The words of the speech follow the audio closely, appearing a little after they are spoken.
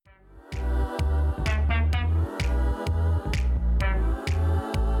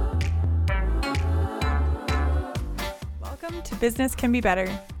to Business Can Be Better.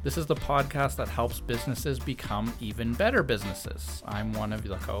 This is the podcast that helps businesses become even better businesses. I'm one of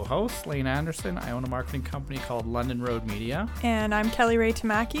the co-hosts, Lane Anderson. I own a marketing company called London Road Media. And I'm Kelly Ray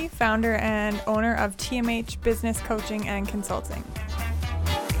Tamaki, founder and owner of TMH Business Coaching and Consulting.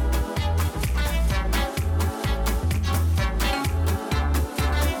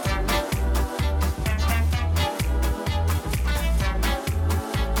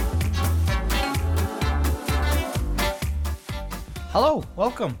 Hello,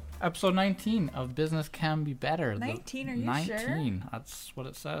 welcome. Episode 19 of Business Can Be Better. 19, are you 19. sure? 19, that's what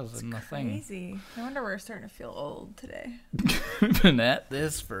it says in the thing. Crazy. No wonder we're starting to feel old today. We've been at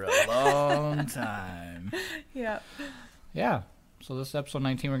this for a long time. Yeah. Yeah, so this is episode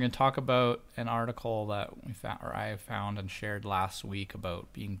 19. We're going to talk about an article that we found, or I found and shared last week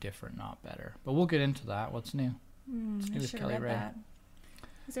about being different, not better. But we'll get into that. What's new? What's new with Kelly Ray?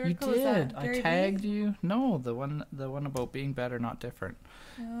 You did. I tagged you. No, the one about being better, not different.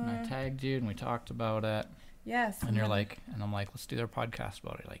 And I tagged you, and we talked about it. Yes. And you're like, and I'm like, let's do their podcast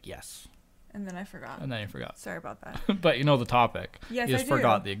about it. You're like, yes. And then I forgot. And then you forgot. Sorry about that. But you know the topic. Yes, you just I do.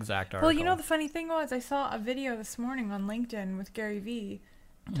 forgot the exact article. Well, you know the funny thing was, I saw a video this morning on LinkedIn with Gary Vee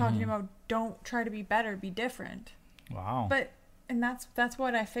talking about don't try to be better, be different. Wow. And that's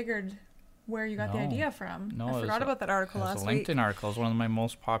what I figured. Where you got the idea from. No, I forgot about that article last week. It was a LinkedIn article. It was one of my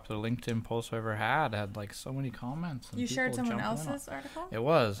most popular LinkedIn posts I've ever had. It had like so many comments. And you shared someone jumping else's article? It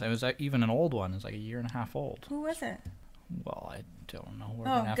was even an old one. It's like a year and a half old. Who was it? Well, I don't know. We're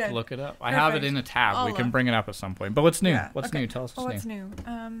going to have to look it up. Perfect. I have it in a tab. We can bring it up at some point. But what's new? Yeah. What's new? Tell us what's new.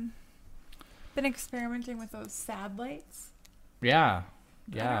 Been experimenting with those sad lights. Yeah.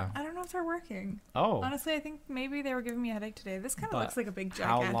 Yeah. I don't know if they're working. Oh. Honestly, I think maybe they were giving me a headache today. This kind of looks like a big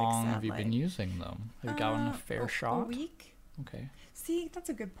gigantic sad How long have you light. been using them? Have you gotten a fair shot? A week. Okay. See, that's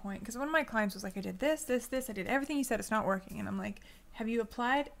a good point. Because one of my clients was like, I did this. I did everything you said. It's not working. And I'm like, have you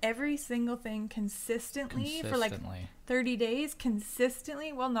applied every single thing consistently for like 30 days?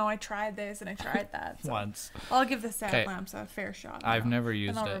 Consistently? Well, no, I tried this and I tried that. So Once. I'll give the sad lamps a fair shot. I've never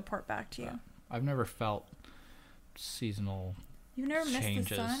used it. And I'll report back to you. I've never felt seasonal You've never changes. Missed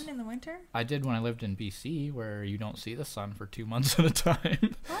the sun in the winter? I did when I lived in BC, where you don't see the sun for 2 months at a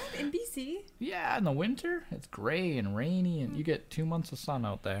time. What? In BC? Yeah, in the winter, it's gray and rainy, and you get 2 months of sun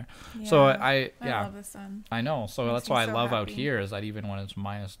out there. Yeah, so I love the sun. I know. So Makes that's why I me so love happy. out here is that even when it's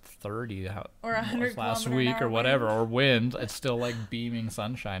minus 30 or 100 last kilometer week an hour or whatever, wind. or wind, it's still like beaming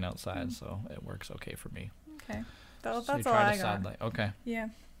sunshine outside, so it works okay for me. Okay. So That's you all tried I a sad got. light. Okay. Yeah.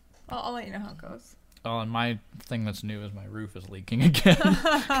 I'll let you know how it goes. Oh, and my thing that's new is my roof is leaking again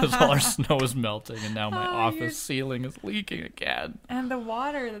because all our snow is melting, and now my office ceiling is leaking again. And the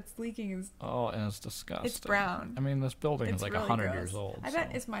water that's leaking is... Oh, and it's disgusting. It's brown. I mean, this building is like really 100 gross. years old. I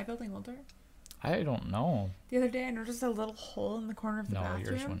bet, is my building older? I don't know. The other day I noticed a little hole in the corner of the bathroom. No,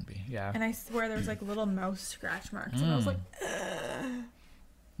 yours wouldn't be. Yeah. And I swear there was like little mouse scratch marks. And I was like, ugh.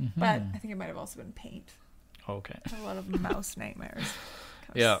 But I think it might have also been paint. Okay. I had a lot of mouse nightmares.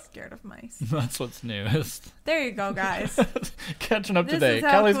 Yeah. Scared of mice. That's what's newest. There you go, guys. Catching up This today. is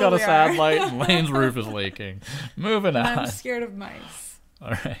how Kelly's cool got a we sad are. light and Lane's roof is leaking. Moving on. I'm scared of mice.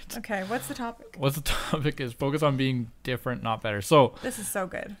 All right. Okay, what's the topic? What's the topic is focus on being different, not better. So This is so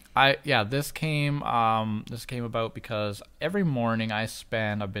good. this came about because every morning I've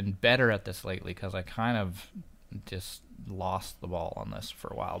been better at this lately because I kind of just lost the ball on this for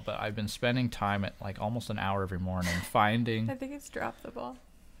a while, but I've been spending time at like almost an hour every morning finding I think it's dropped the ball.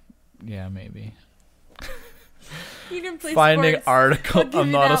 yeah, maybe You didn't play finding sports. article. I'll give I'm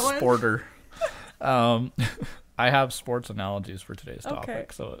you not a that one. sporter. I have sports analogies for today's Okay.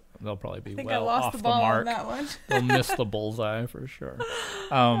 topic, so they'll probably be I think well I lost off the the ball mark. on that one. They'll miss the bullseye for sure.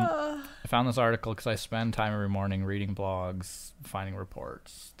 I found this article because I spend time every morning reading blogs, finding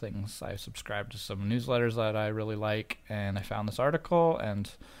reports, things. I subscribe to some newsletters that I really like, and I found this article, and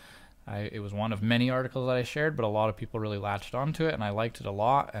it was one of many articles that I shared, but a lot of people really latched onto it, and I liked it a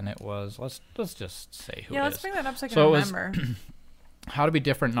lot. And it was let's just say who it is. Yeah, let's bring that up so I can So remember. How to Be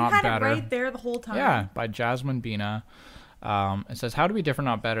Different, Not you had Better. it right there the whole time. Yeah, by Jasmine Bina. It says, How to Be Different,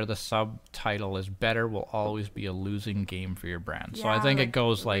 Not Better. The subtitle is Better Will Always Be a Losing Game for Your Brand. So I think it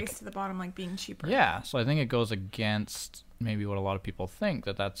goes like... race to the bottom, like being cheaper. Yeah, so I think it goes against maybe what a lot of people think,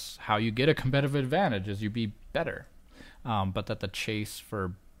 that's how you get a competitive advantage, is you be better. But that the chase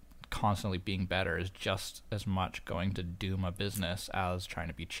for constantly being better is just as much going to doom a business as trying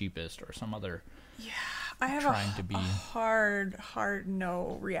to be cheapest or some other... Yeah, I have a hard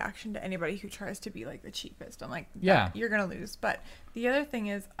no reaction to anybody who tries to be like the cheapest. I'm like, yeah, you're gonna lose. But the other thing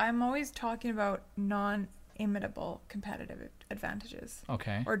is, I'm always talking about non-imitable competitive advantages,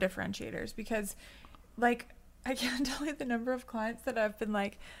 okay, or differentiators, because like I can't tell you the number of clients that I've been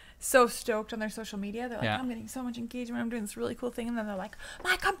like so stoked on their social media. They're like, I'm getting so much engagement. I'm doing this really cool thing. And then they're like,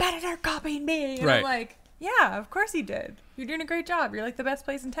 my competitor copied me. And I'm like, yeah, of course he did. You're doing a great job. You're like the best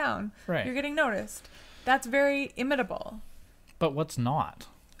place in town. Right. You're getting noticed. That's very imitable. But what's not?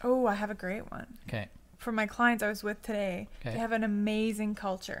 Oh, I have a great one. Okay. For my clients I was with today, they have an amazing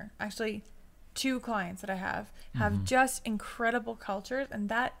culture. Actually, 2 clients that I have just incredible cultures, and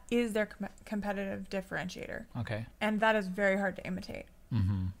that is their competitive differentiator. Okay. And that is very hard to imitate.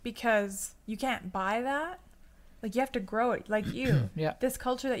 Because you can't buy that. Like, you have to grow it. Like you. This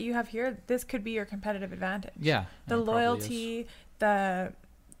culture that you have here, this could be your competitive advantage. Yeah. The loyalty, the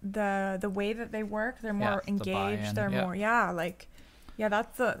way that they work, they're more engaged. They're more,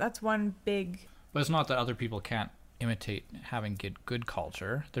 that's one big. But it's not that other people can't imitate having good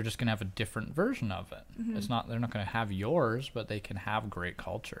culture. They're just going to have a different version of it. It's not, they're not going to have yours, but they can have great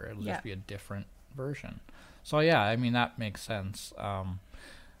culture. It'll just be a different version. So yeah, I mean, that makes sense.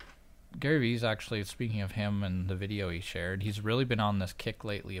 Gary Vee's actually, speaking of him and the video he shared, he's really been on this kick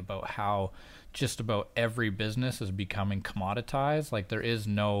lately about how just about every business is becoming commoditized. Like, there is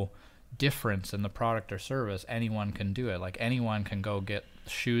no difference in the product or service. Anyone can do it. Like, anyone can go get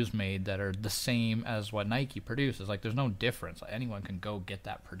shoes made that are the same as what Nike produces. Like, there's no difference. Like, anyone can go get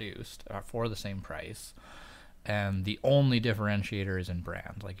that produced for the same price. And the only differentiator is in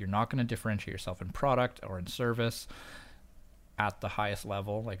brand. Like, you're not going to differentiate yourself in product or in service at the highest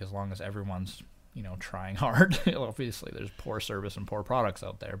level. Like, as long as everyone's, trying hard. Obviously, there's poor service and poor products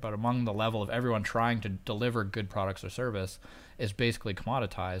out there, but among the level of everyone trying to deliver good products or service is basically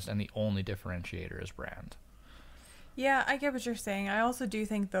commoditized, and the only differentiator is brand. Yeah, I get what you're saying. I also do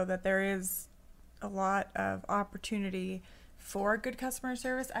think, though, that there is a lot of opportunity for good customer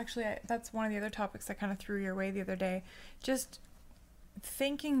service. Actually, that's one of the other topics I kind of threw your way the other day. Just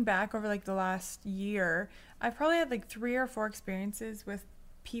thinking back over like the last year, I've probably had like 3 or 4 experiences with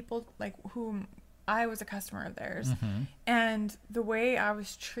people like whom I was a customer of theirs, and the way I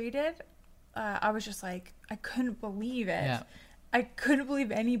was treated, I was just like, I couldn't believe it. Yeah. I couldn't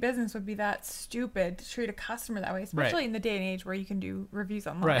believe any business would be that stupid to treat a customer that way, especially in the day and age where you can do reviews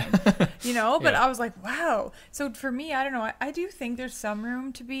online, but I was like, wow. So for me, I don't know. I do think there's some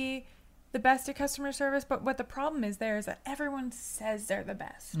room to be the best at customer service, but what the problem is there is that everyone says they're the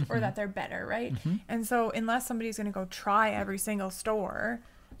best or that they're better, right? And so unless somebody's going to go try every single store,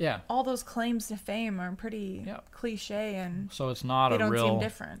 all those claims to fame are pretty cliche, and so it's not a real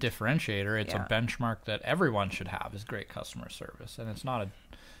differentiator. It's a benchmark that everyone should have, is great customer service, and it's not a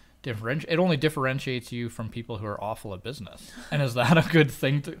it only differentiates you from people who are awful at business. And is that a good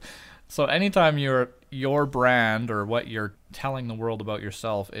thing to? So anytime your brand or what you're telling the world about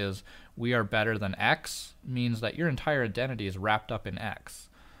yourself is we are better than X, means that your entire identity is wrapped up in X.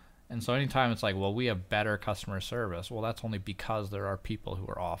 And so anytime it's like, well, we have better customer service, well, that's only because there are people who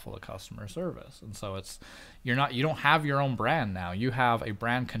are awful at customer service. And so you don't have your own brand now. You have a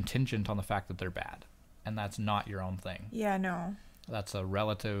brand contingent on the fact that they're bad. And that's not your own thing. Yeah, no. That's a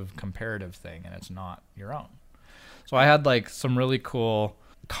relative comparative thing, and it's not your own. So I had like some really cool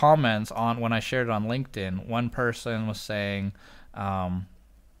comments on when I shared it on LinkedIn. One person was saying,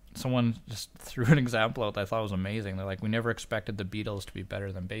 someone just threw an example out that I thought was amazing. They're like, we never expected the Beatles to be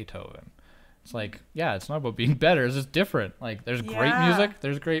better than Beethoven. It's like, yeah, it's not about being better. It's just different. Like, there's great music.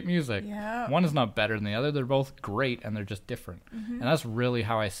 There's great music. Yeah. One is not better than the other. They're both great, and they're just different. And that's really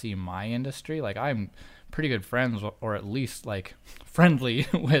how I see my industry. Like, I'm pretty good friends, or at least like friendly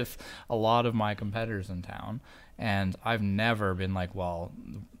with a lot of my competitors in town. And I've never been like, well,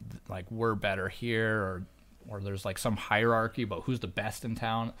 like we're better here, or there's like some hierarchy about who's the best in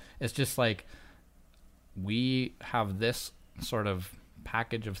town. It's just like we have this sort of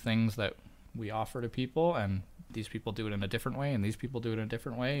package of things that we offer to people, and these people do it in a different way, and these people do it in a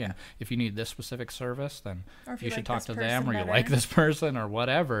different way. And if you need this specific service, then you should talk to them, or you like this person, or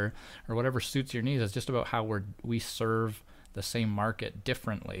whatever suits your needs. It's just about how we serve the same market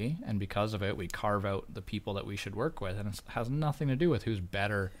differently, and because of it, we carve out the people that we should work with, and it has nothing to do with who's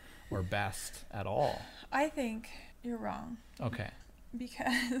better or best at all. I think you're wrong. Okay.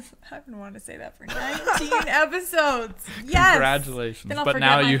 Because I've been wanting to say that for 19 episodes. Yes. Congratulations. But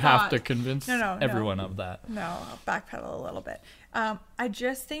now you have to convince everyone of that. No, I'll backpedal a little bit. I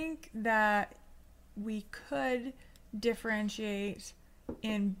just think that we could differentiate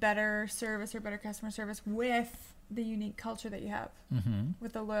in better service or better customer service with the unique culture that you have,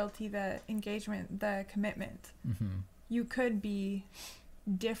 with the loyalty, the engagement, the commitment. You could be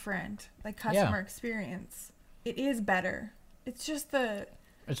different, like customer experience. It is better. It's just the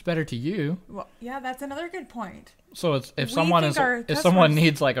It's better to you. Well, yeah, that's another good point. So it's if someone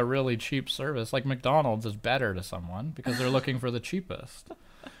needs like a really cheap service, like McDonald's is better to someone because they're looking for the cheapest.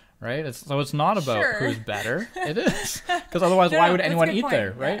 Right? It's not about who's better. It is. Because otherwise, why would anyone eat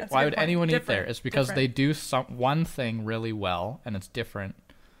there, right? Yeah, why would anyone eat there? It's because they do one thing really well, and it's different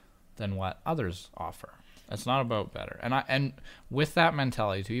than what others offer. It's not about better. And with that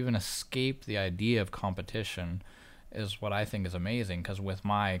mentality, to even escape the idea of competition is what I think is amazing. Because with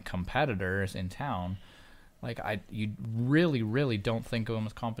my competitors in town, like you really, really don't think of them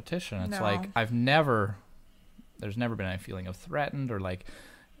as competition. It's like there's never been any feeling of threatened or like,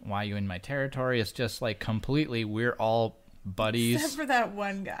 why are you in my territory? It's just like completely, we're all buddies. Except for that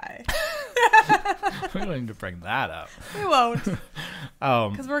one guy. We don't need to bring that up. We won't.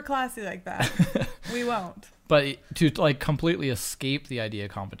 Because we're classy like that. We won't. But to like completely escape the idea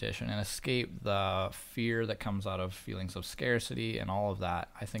of competition and escape the fear that comes out of feelings of scarcity and all of that,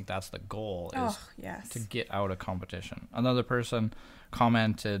 I think that's the goal, is to get out of competition. Another person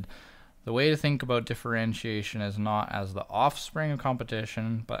commented, the way to think about differentiation is not as the offspring of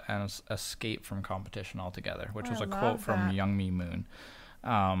competition, but as escape from competition altogether, which was a quote from Young Mi Moon.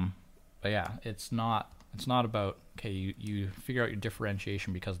 But yeah, it's not about, okay, you figure out your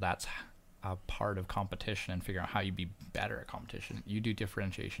differentiation because that's a part of competition and figure out how you be better at competition. You do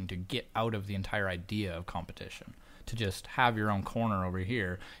differentiation to get out of the entire idea of competition, to just have your own corner over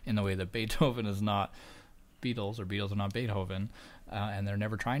here in the way that Beethoven is not Beatles or Beatles are not Beethoven. And they're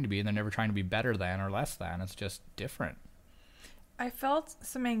never trying to be, and they're never trying to be better than or less than. It's just different. I felt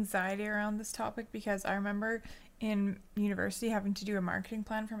some anxiety around this topic because I remember in university having to do a marketing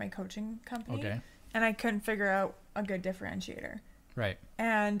plan for my coaching company. Okay. And I couldn't figure out a good differentiator. Right.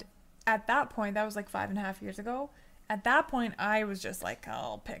 And at that point, that was like 5.5 years ago. At that point, I was just like,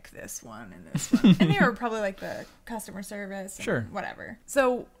 I'll pick this one and this one. And they were probably like the customer service and whatever.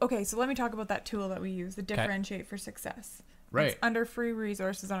 So, okay, so let me talk about that tool that we use, the Differentiate for Success. Right. It's under free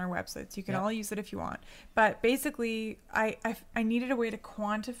resources on our website, so you can all use it if you want. But basically, I needed a way to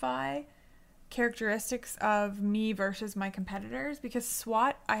quantify characteristics of me versus my competitors because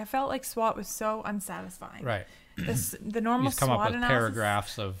SWOT, I felt like SWOT was so unsatisfying. Right. The normal you just come SWOT up with analysis,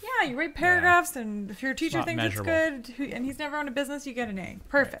 paragraphs of... Yeah, you write paragraphs, and if your teacher thinks measurable. It's good, and he's never owned a business, you get an A.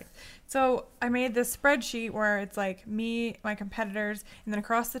 Perfect. Right. So I made this spreadsheet where it's like me, my competitors, and then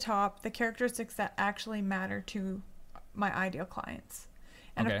across the top, the characteristics that actually matter to my ideal clients.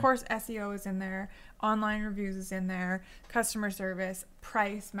 And of course, SEO is in there, online reviews is in there, customer service,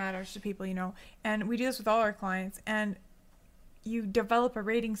 price matters to people, and we do this with all our clients, and you develop a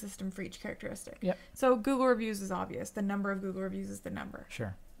rating system for each characteristic. Yep. So Google reviews is obvious. The number of Google reviews is the number.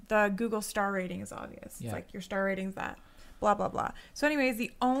 Sure. The Google star rating is obvious. It's like your star rating's that, blah, blah, blah. So anyways,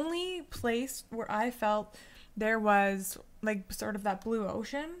 the only place where I felt there was like sort of that blue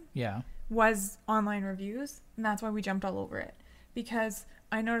ocean was online reviews. And that's why we jumped all over it. Because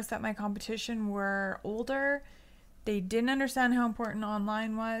I noticed that my competition were older. They didn't understand how important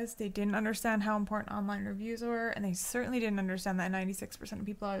online was. They didn't understand how important online reviews were. And they certainly didn't understand that 96% of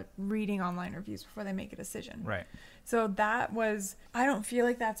people are reading online reviews before they make a decision. Right. So that was, I don't feel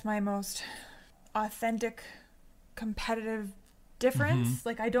like that's my most authentic competitive difference. Mm-hmm.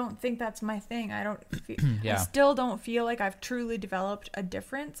 Like, I don't think that's my thing. I don't feel, I still don't feel like I've truly developed a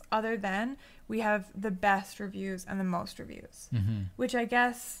difference other than we have the best reviews and the most reviews, which I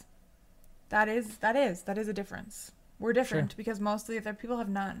guess that is a difference. We're different because mostly if people have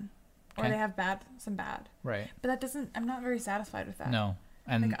none or they have some bad. Right. But that doesn't, I'm not very satisfied with that. No.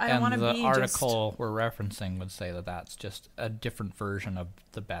 And, like, and the article we're referencing would say that that's just a different version of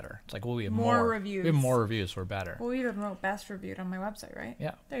the better. It's like, well, we have more reviews. We have more reviews. We're better. Well, we even wrote best reviewed on my website, right?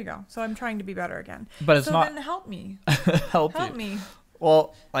 Yeah. There you go. So I'm trying to be better again. But it's not. So then help me. help me.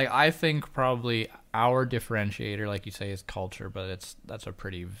 Well, like, I think probably our differentiator, like you say, is culture, but that's a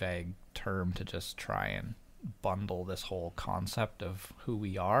pretty vague term to just try and bundle this whole concept of who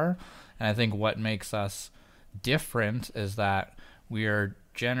we are. And I think what makes us different is that we are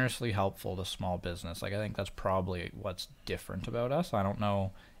generously helpful to small business. Like, I think that's probably what's different about us. I don't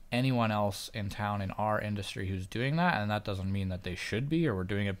know anyone else in town in our industry who's doing that, and that doesn't mean that they should be or we're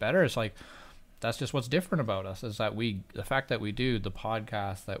doing it better. It's like, that's just what's different about us, is that the fact that we do the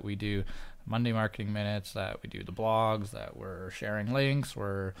podcast, that we do Monday Marketing Minutes, that we do the blogs, that we're sharing links,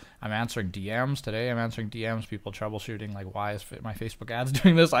 I'm answering DMs today. I'm answering DMs, people troubleshooting, like, why is my Facebook ads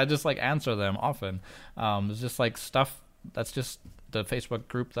doing this? I just, like, answer them often. There's just, like, stuff that's just the Facebook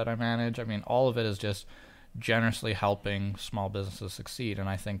group that I manage. I mean, all of it is just generously helping small businesses succeed, and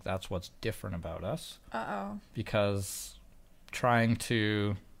I think that's what's different about us. Uh-oh. Because trying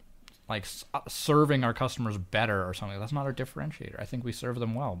to, like serving our customers better or something. That's not our differentiator. I think we serve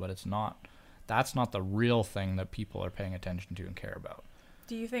them well, but that's not the real thing that people are paying attention to and care about.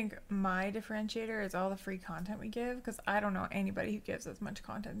 Do you think my differentiator is all the free content we give? Because I don't know anybody who gives as much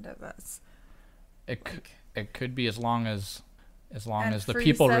content as us. It could be as long as the free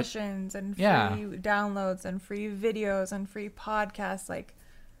people sessions and free downloads and free videos and free podcasts, like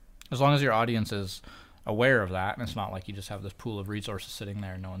as long as your audience is aware of that, and it's not like you just have this pool of resources sitting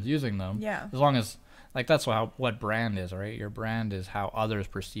there and no one's using them. Yeah. As long as, like, that's what brand is, right? Your brand is how others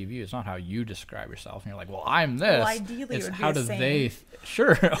perceive you. It's not how you describe yourself. And you're like, well, I'm this. Well, ideally, it's it would how be do they?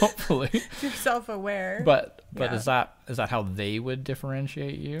 Sure, hopefully. You're self-aware. But is that how they would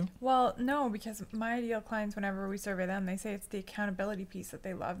differentiate you? Well, no, because my ideal clients, whenever we survey them, they say it's the accountability piece that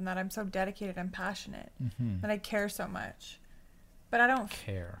they love, and that I'm so dedicated and passionate, that I care so much. But I don't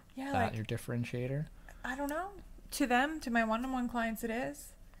care. Yeah, that your differentiator. I don't know. To them, to my one-on-one clients, it is.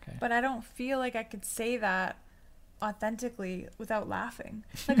 Okay. But I don't feel like I could say that authentically without laughing.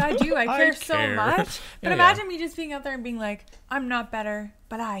 Like I do. I care so much. But imagine me just being out there and being like, I'm not better,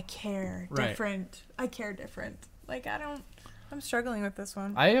 but I care different. I care different. Like I'm struggling with this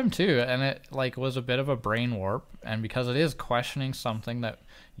one. I am too. And it was a bit of a brain warp. And because it is questioning something that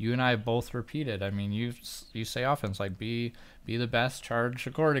you and I both repeated. I mean, you say often, it's like, be the best, charge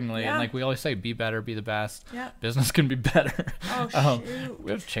accordingly. Yeah. And we always say, be better, be the best. Yeah. Business can be better. Oh, shoot.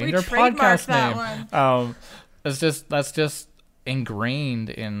 We have to change our podcast name. That's just ingrained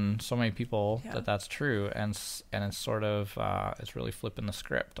in so many people that's true. And it's sort of, it's really flipping the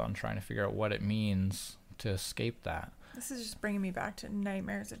script on trying to figure out what it means to escape that. This is just bringing me back to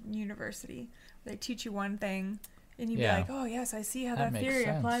nightmares at university. They teach you one thing, and you'd be like, oh, yes, I see how that theory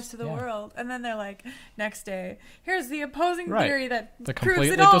applies to the world. And then they're like, next day, here's the opposing theory that proves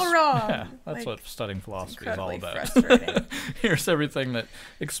it all wrong. Yeah, that's what studying philosophy is all about. Frustrating. Here's everything that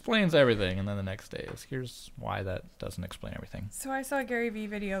explains everything. And then the next day is, here's why that doesn't explain everything. So I saw a Gary Vee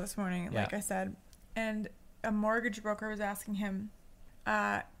video this morning, like I said, and a mortgage broker was asking him,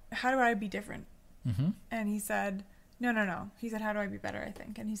 how do I be different? Mm-hmm. And he said, no. He said, how do I be better, I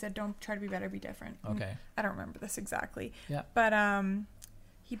think? And he said, don't try to be better, be different. Okay. And I don't remember this exactly. Yeah. But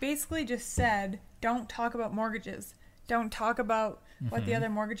he basically just said, don't talk about mortgages. Don't talk about what the other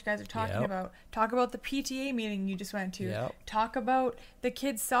mortgage guys are talking about. Talk about the PTA meeting you just went to. Yep. Talk about the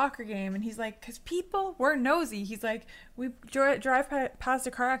kids' soccer game. And he's like, because people, we're nosy. He's like, we drive past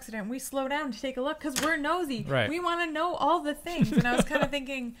a car accident. We slow down to take a look because we're nosy. Right. We want to know all the things. And I was kind of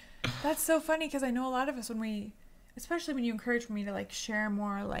thinking, that's so funny because I know a lot of us especially when you encourage me to share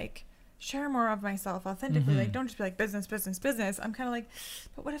more of myself authentically, don't just be like business. I'm kind of like,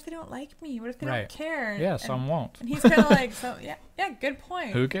 but what if they don't like me? What if they don't care? Yeah, some won't. And he's kind of like, so yeah, good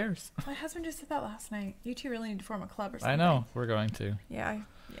point. Who cares? My husband just said that last night. You two really need to form a club or something. I know, we're going to. Yeah.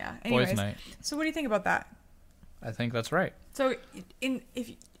 Anyways, boys' night. So what do you think about that? I think that's right. So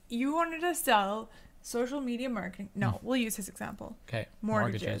if you wanted to sell social media marketing, we'll use his example. Okay.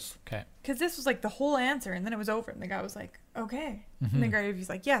 Mortgages. Okay. Because this was the whole answer, and then it was over, and the guy was like, okay. And the guy was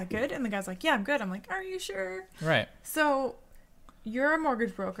like, yeah, good. And the guy's like, yeah, I'm good. I'm like, are you sure? Right. So you're a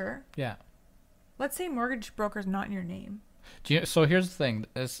mortgage broker. Yeah. Let's say mortgage broker's not in your name. So here's the thing.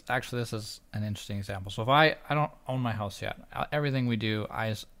 This is an interesting example. So if I don't own my house yet, everything we do,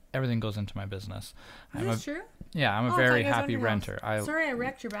 everything goes into my business. Is this true? Yeah, I'm a very happy renter. Sorry, I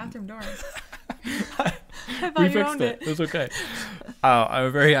wrecked your bathroom door. We fixed it. It was okay. I'm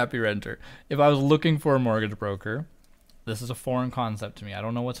a very happy renter. If I was looking for a mortgage broker, this is a foreign concept to me. I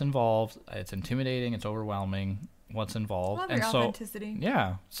don't know what's involved. It's intimidating. It's overwhelming. What's involved? Love your authenticity.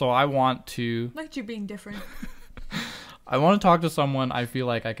 Yeah. So I want to. Like you being different. I want to talk to someone I feel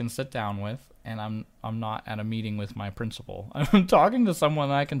like I can sit down with, and I'm not at a meeting with my principal. I'm talking to someone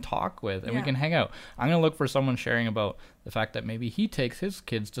that I can talk with, and we can hang out. I'm going to look for someone sharing about the fact that maybe he takes his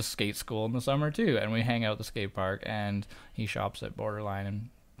kids to skate school in the summer too, and we hang out at the skate park, and he shops at Borderline and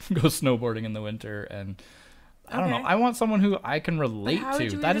goes snowboarding in the winter, and I don't know. I want someone who I can relate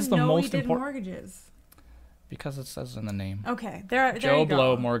to. That is the most important. Mortgages? Because it says in the name. Okay, there Joe you go.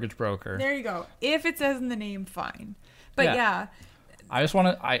 Blow, mortgage broker. There you go. If it says in the name, fine. But yeah. I just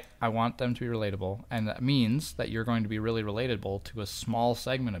want to. I want them to be relatable, and that means that you're going to be really relatable to a small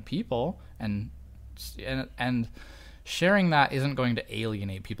segment of people, and sharing that isn't going to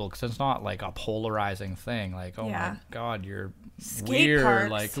alienate people because it's not like a polarizing thing. Like, oh my God, you're weird.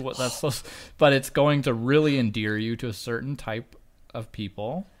 Parks. Like what? That's so. But it's going to really endear you to a certain type of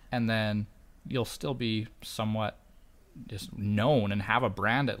people, and then you'll still be somewhat just known and have a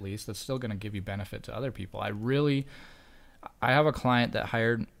brand at least that's still going to give you benefit to other people. I have a client that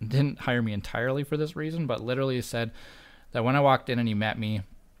didn't hire me entirely for this reason, but literally said that when I walked in and he met me,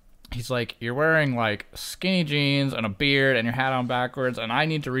 he's like, you're wearing like skinny jeans and a beard and your hat on backwards, and I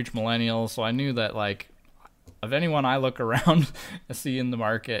need to reach millennials. So I knew that like, of anyone I look around and see in the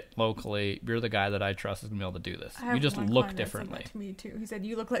market locally, you're the guy that I trust is going to be able to do this. You just look differently. Said that to me too. He said,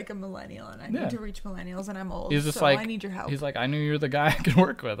 you look like a millennial and I need to reach millennials and I'm old. He's just so like, I need your help. He's like, I knew you're the guy I could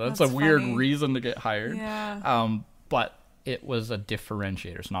work with. That's a weird reason to get hired. Yeah. But it was a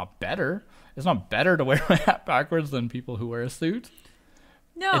differentiator. It's not better. It's not better to wear my hat backwards than people who wear a suit.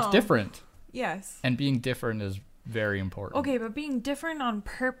 No. It's different. Yes. And being different is very important. Okay, but being different on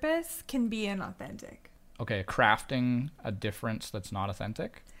purpose can be inauthentic. Okay, crafting a difference that's not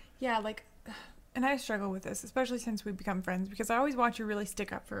authentic? Yeah, like, and I struggle with this, especially since we've become friends, because I always watch you really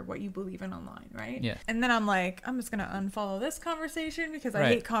stick up for what you believe in online, right? Yeah. And then I'm like, I'm just going to unfollow this conversation because I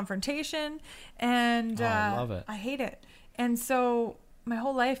hate confrontation, and I love it. I hate it. And so my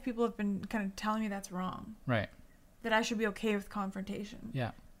whole life, people have been kind of telling me that's wrong. Right. That I should be okay with confrontation.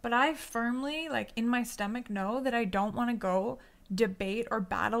 Yeah. But I firmly, like, in my stomach know that I don't want to go debate or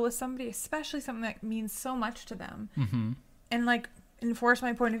battle with somebody, especially something that means so much to them, and like enforce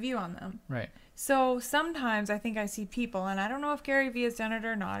my point of view on them. Right. So sometimes I think I see people, and I don't know if Gary Vee has done it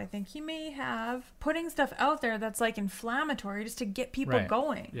or not, I think he may have, putting stuff out there that's like inflammatory just to get people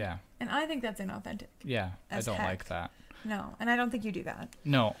going. Yeah. And I think that's inauthentic. Yeah. I don't like that. No. And I don't think you do that.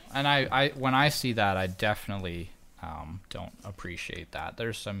 No. And I when I see that, I definitely don't appreciate that.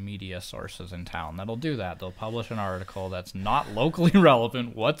 There's some media sources in town that'll do that. They'll publish an article that's not locally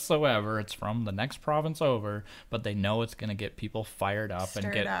relevant whatsoever. It's from the next province over, but they know it's going to get people fired up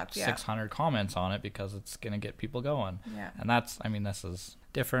and get 600 comments on it because it's going to get people going. Yeah. And that's, I mean, this is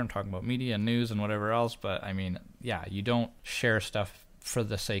different. I'm talking about media and news and whatever else, but I mean, yeah, you don't share stuff for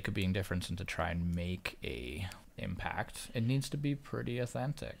the sake of being different and to try and make a impact. It needs to be pretty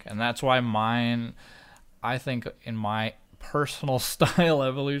authentic. And that's why I think in my personal style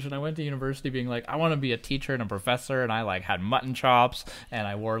evolution, I went to university being like, I want to be a teacher and a professor, and I like had mutton chops, and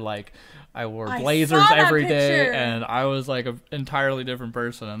I wore blazers every day, and I was like an entirely different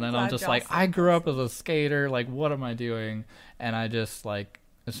person. And then I'm just like, I grew up as a skater, like what am I doing? And I just like,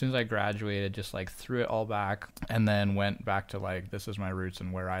 as soon as I graduated, just like threw it all back and then went back to like, this is my roots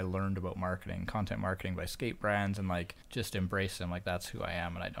and where I learned about marketing, content marketing by skate brands, and like just embrace them. Like that's who I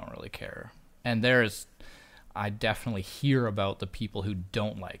am, and I don't really care. And I definitely hear about the people who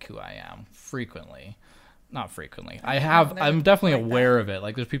don't like who I am frequently. Not frequently. I'm definitely aware of it.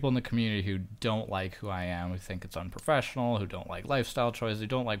 Like there's people in the community who don't like who I am, who think it's unprofessional, who don't like lifestyle choices, who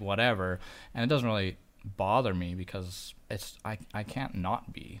don't like whatever. And it doesn't really bother me because I can't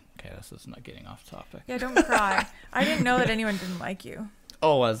not be. Okay, this is not getting off topic. Yeah, don't cry. I didn't know that anyone didn't like you.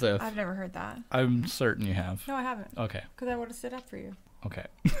 Oh, as if. I've never heard that. I'm certain you have. No, I haven't. Okay. Because I would have stood up for you. Okay.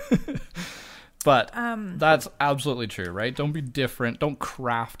 But that's absolutely true, right? Don't be different. Don't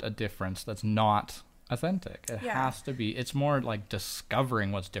craft a difference that's not authentic. It has to be. It's more like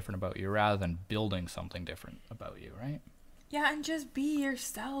discovering what's different about you rather than building something different about you, right? Yeah, and just be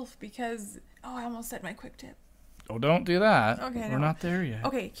yourself because, I almost said my quick tip. Oh, don't do that. Okay, We're not there yet.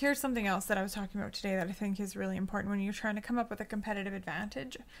 Okay, here's something else that I was talking about today that I think is really important when you're trying to come up with a competitive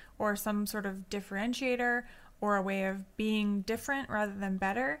advantage or some sort of differentiator or a way of being different rather than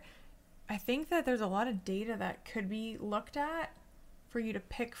better. I think that there's a lot of data that could be looked at for you to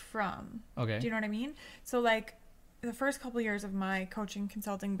pick from. Okay. Do you know what I mean? So like the first couple of years of my coaching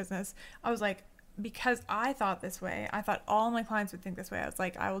consulting business, I was like, because I thought this way, I thought all my clients would think this way. I was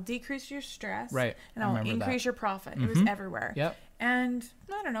like, I will decrease your stress, right? And I will increase your profit. It was everywhere. Yep. And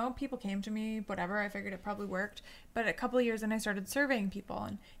I don't know, people came to me, whatever. I figured it probably worked. But a couple of years and I started surveying people,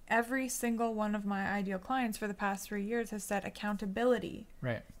 and every single one of my ideal clients for the past 3 years has said accountability,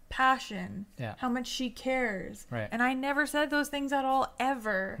 right? Passion, how much she cares, right? And I never said those things at all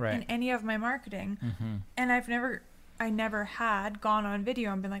ever in any of my marketing, and I never had gone on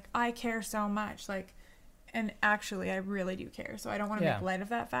video and been like, I care so much, like, and actually I really do care, so I don't want to make light of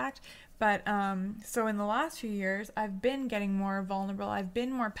that fact. But so in the last few years I've been getting more vulnerable, I've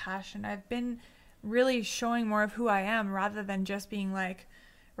been more passionate, I've been really showing more of who I am rather than just being like,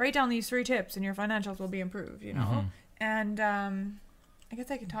 write down these 3 tips and your financials will be improved, you know. And I guess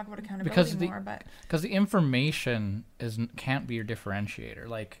I could talk about accountability more, but because the information can't be your differentiator.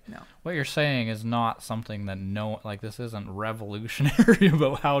 Like, what you're saying is not something that this isn't revolutionary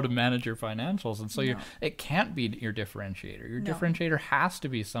about how to manage your financials, and so it can't be your differentiator. Your differentiator has to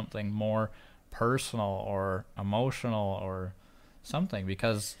be something more personal or emotional or something,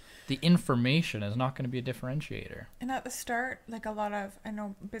 because the information is not going to be a differentiator. And at the start, like I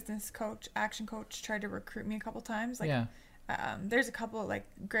know business coach, action coach tried to recruit me a couple times, like. There's a couple like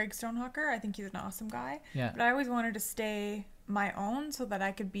Greg Stonehawker. I think he's an awesome guy. Yeah. But I always wanted to stay my own so that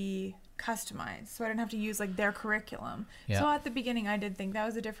I could be customized, so I didn't have to use like their curriculum. Yeah. So at the beginning I did think that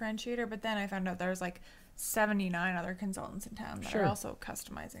was a differentiator, but then I found out there was like 79 other consultants in town that are also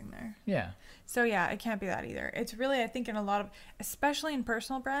customizing there. Yeah. So yeah, it can't be that either. It's really, I think in a lot of, especially in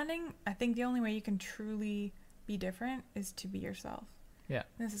personal branding, I think the only way you can truly be different is to be yourself. Yeah.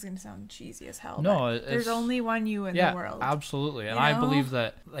 This is going to sound cheesy as hell. No, there's only one you in the world. Absolutely. And I believe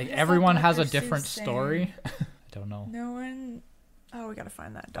that like everyone has a different story. I don't know. No one. Oh, we got to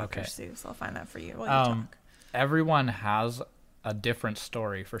find that. Dr. Seuss. I'll find that for you while you talk. Everyone has a different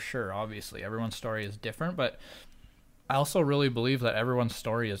story for sure. Obviously, everyone's story is different, but I also really believe that everyone's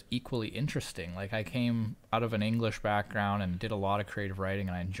story is equally interesting. Like I came out of an English background and did a lot of creative writing,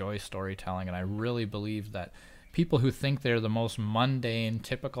 and I enjoy storytelling, and I really believe that people who think they're the most mundane,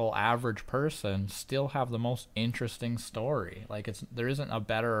 typical, average person still have the most interesting story. Like there isn't a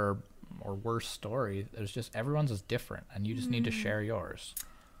better or worse story. There's just everyone's is different, and you just need to share yours.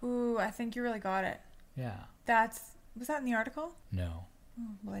 Ooh, I think you really got it. Yeah. Was that in the article? No. Oh,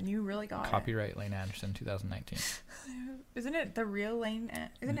 well, then you really got Copyright Lane Anderson, 2019. Isn't it the real Lane?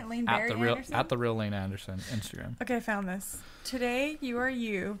 Isn't it Lane Barry Anderson? At the real Lane Anderson, Instagram. Okay, I found this. Today you are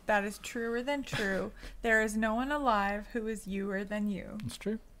you. That is truer than true. There is no one alive who is youer than you. It's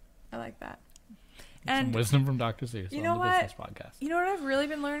true. I like that. And some wisdom from Dr. Seuss on the Business Podcast. You know what I've really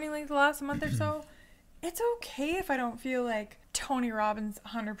been learning like the last month or so? It's okay if I don't feel like Tony Robbins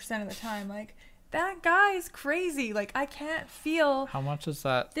 100% of the time. Like, that guy's crazy. Like, I can't feel... How much is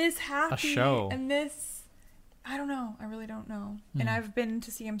that this happy a show? And this... I don't know. I really don't know. And I've been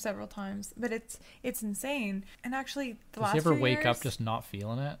to see him several times. But it's insane. And actually, Does he ever wake up just not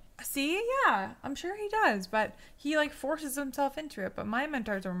feeling it? See? Yeah. I'm sure he does. But he, like, forces himself into it. But my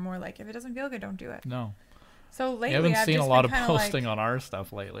mentors are more like, if it doesn't feel good, don't do it. No. So lately, I haven't seen a lot of posting on our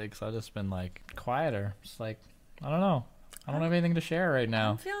stuff lately because I've just been, like, quieter. Just like, I don't know. I don't have anything to share right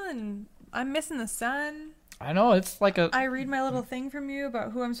now. I'm missing the sun. I know, it's like I read my little thing from you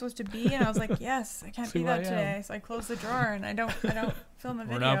about who I'm supposed to be, and I was like, yes, I can't be that today. So I closed the drawer, and I don't film the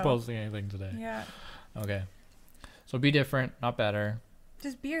video. We're not posting anything today. Yeah. Okay. So be different, not better.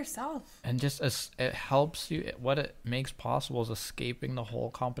 Just be yourself. And just it helps you. What it makes possible is escaping the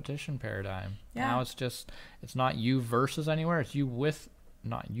whole competition paradigm. Yeah. Now it's not you versus anywhere. It's you with,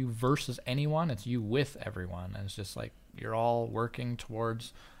 not you versus anyone. It's you with everyone. And it's just like you're all working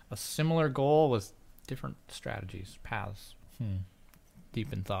towards a similar goal with different strategies, paths.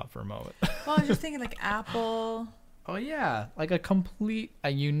 Deep in thought for a moment. Well, I was just thinking like Apple. Oh yeah, like a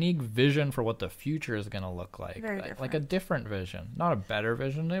unique vision for what the future is going to look like. Very different. Like a different vision, not a better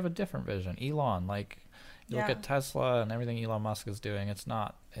vision. They have a different vision. Elon, like you look at Tesla and everything Elon Musk is doing. It's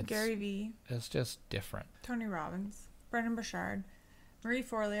Gary Vee. It's just different. Tony Robbins, Brendan Burchard, Marie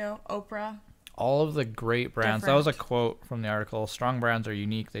Forleo, Oprah. All of the great brands. Different. That was a quote from the article. Strong brands are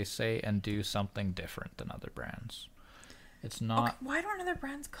unique. They say and do something different than other brands. It's not. Okay, why don't other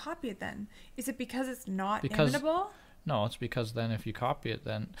brands copy it then? Is it because it's not imitable? No, it's because then if you copy it,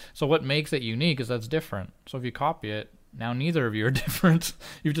 then so what makes it unique is that's different. So if you copy it, now neither of you are different.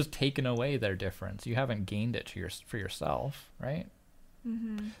 You've just taken away their difference. You haven't gained it for yourself, right?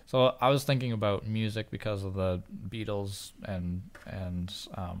 Mm-hmm. So I was thinking about music because of the Beatles and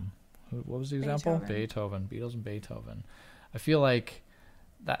what was the example? Beethoven. Beatles and Beethoven. I feel like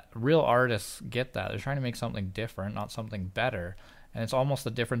that real artists get that. They're trying to make something different, not something better. And it's almost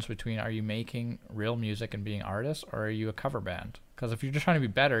the difference between, are you making real music and being artists, or are you a cover band? Because if you're just trying to be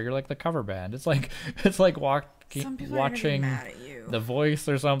better, you're like the cover band. It's like watching The Voice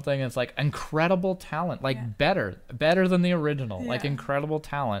or something. It's like incredible talent, like better than the original, like incredible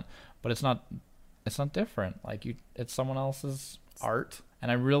talent, but it's not different. Like it's someone else's art. And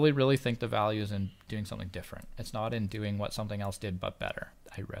I really, really think the value is in doing something different. It's not in doing what something else did, but better.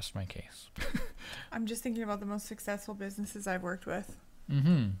 I rest my case. I'm just thinking about the most successful businesses I've worked with.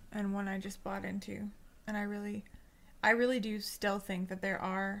 Mm-hmm. And one I just bought into. And I really do still think that there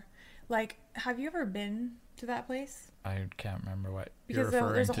are, like, have you ever been to that place? I can't remember what you're referring to.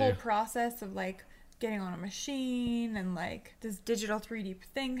 Because there's a whole process of, like, getting on a machine, and, like, this digital 3D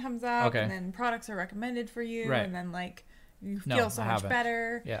thing comes up, and then products are recommended for you, and then, like, you feel so much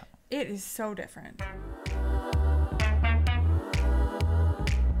better. Yeah. It is so different.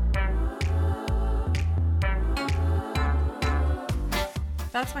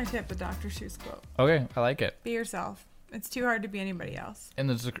 That's my tip, the Dr. Seuss quote. Okay, I like it. Be yourself. It's too hard to be anybody else.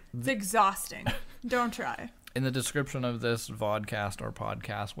 It's exhausting. Don't try. In the description of this vodcast or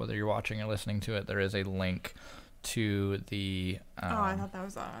podcast, whether you're watching or listening to it, there is a link to the I thought that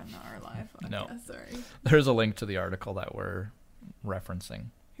was on our live podcast. No, sorry. There's a link to the article that we're referencing.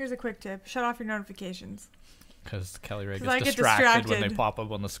 Here's a quick tip: shut off your notifications. Because Kelly Ray gets distracted when they pop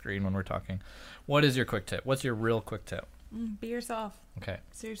up on the screen when we're talking. What is your quick tip? What's your real quick tip? Be yourself. Okay.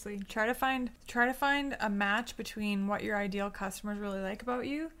 Seriously, try to find a match between what your ideal customers really like about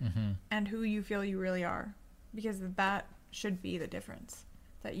you and who you feel you really are, because that should be the difference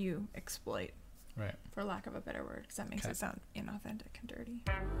that you exploit. Right. For lack of a better word, because that makes it sound inauthentic and dirty.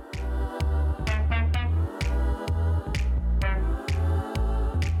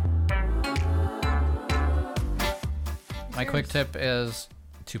 My quick tip is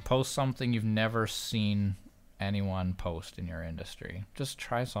to post something you've never seen anyone post in your industry. Just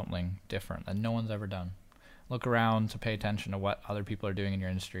try something different that no one's ever done. Look around to pay attention to what other people are doing in your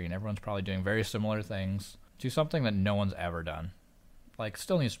industry, and everyone's probably doing very similar things. Do something that no one's ever done. Like,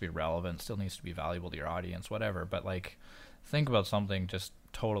 still needs to be relevant, still needs to be valuable to your audience, whatever, but like, think about something just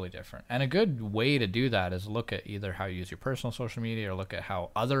totally different. And a good way to do that is look at either how you use your personal social media or look at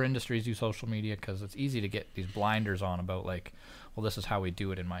how other industries use social media, because it's easy to get these blinders on about like, well, this is how we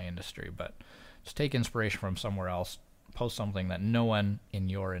do it in my industry. But just take inspiration from somewhere else, post something that no one in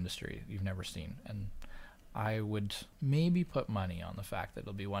your industry you've never seen. And I would maybe put money on the fact that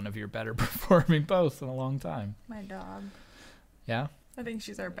it'll be one of your better performing posts in a long time. My dog. Yeah? I think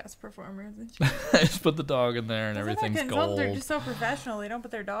she's our best performer, isn't she? I just put the dog in there and everything's gold. They're just so professional. They don't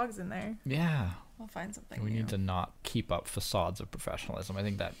put their dogs in there. Yeah. We'll find something We new. need to not keep up facades of professionalism. I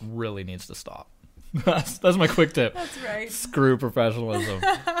think that really needs to stop. That's my quick tip. That's right. Screw professionalism.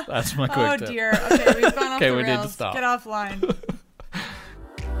 That's my quick tip. Oh, dear. Okay, we've gone off the rails. We need to stop. Get offline.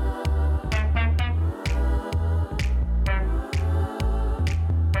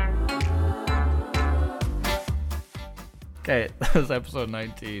 Okay, that was episode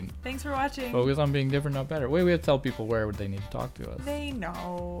 19. Thanks for watching. Focus on being different, not better. Wait, we have to tell people where would they need to talk to us. They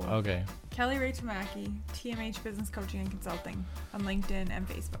know. Okay. Kelly Ray Tamaki, TMH Business Coaching and Consulting on LinkedIn and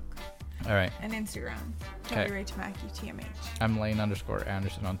Facebook. All right. And Instagram. Kelly Ray Tamaki, TMH. I'm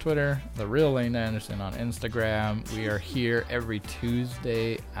Lane_Anderson on Twitter. The real Lane Anderson on Instagram. We are here every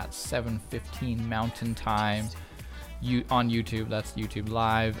Tuesday at 7:15 Mountain Time. On YouTube, that's YouTube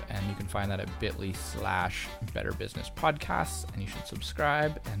Live, and you can find that at bit.ly/Better Business Podcasts, and you should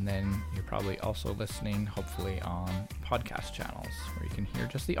subscribe. And then you're probably also listening, hopefully, on podcast channels where you can hear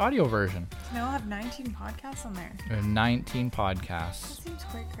just the audio version. Now we'll have 19 podcasts on there. We have 19 podcasts. That seems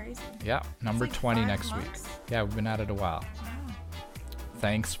quite crazy. Yeah, number like 20 next week. Yeah, we've been at it a while. Wow.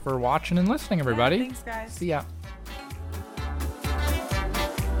 Thanks for watching and listening, everybody. Yeah, thanks, guys. See ya.